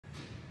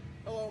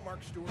Hello,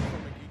 Mark Stewart from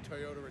McGee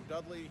Toyota in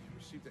Dudley.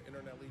 Received the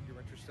internet lead. You're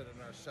interested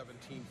in our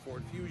 17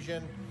 Ford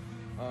Fusion.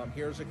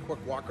 Here's a quick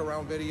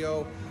walk-around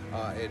video.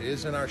 It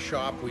is in our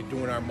shop. We're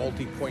doing our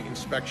multi-point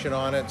inspection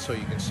on it, so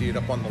you can see it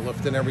up on the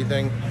lift and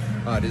everything.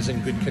 It is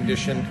in good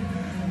condition.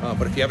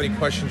 But if you have any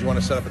questions, you want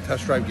to set up a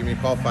test drive, give me a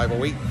call,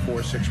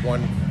 508-461-5713.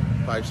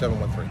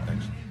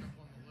 Thanks.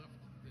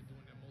 They're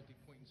doing their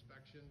multi-point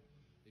inspection.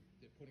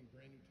 They're putting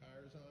brand new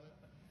tires on it.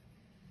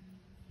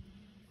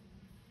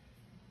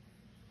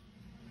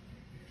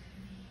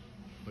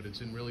 But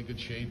it's in really good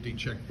shape. They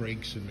check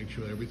brakes and make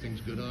sure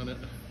everything's good on it.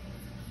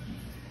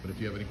 But if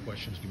you have any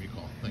questions, give me a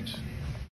call. Thanks.